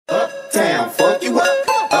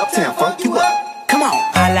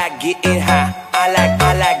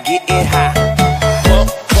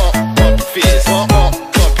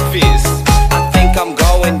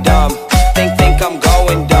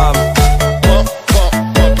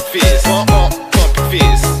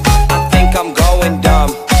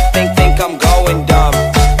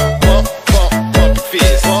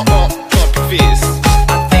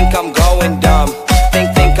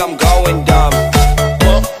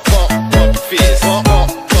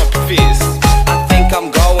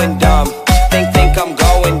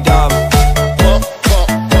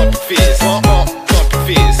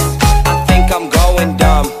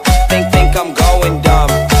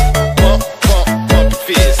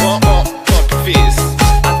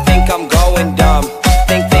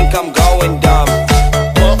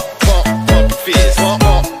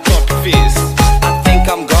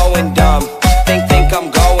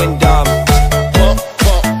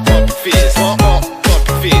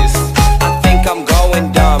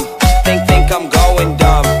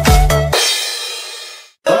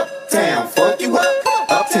Uptown, funk you up.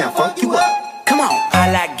 Uptown, funk you up. Come on. I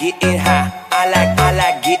like getting high. I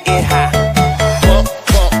like getting high.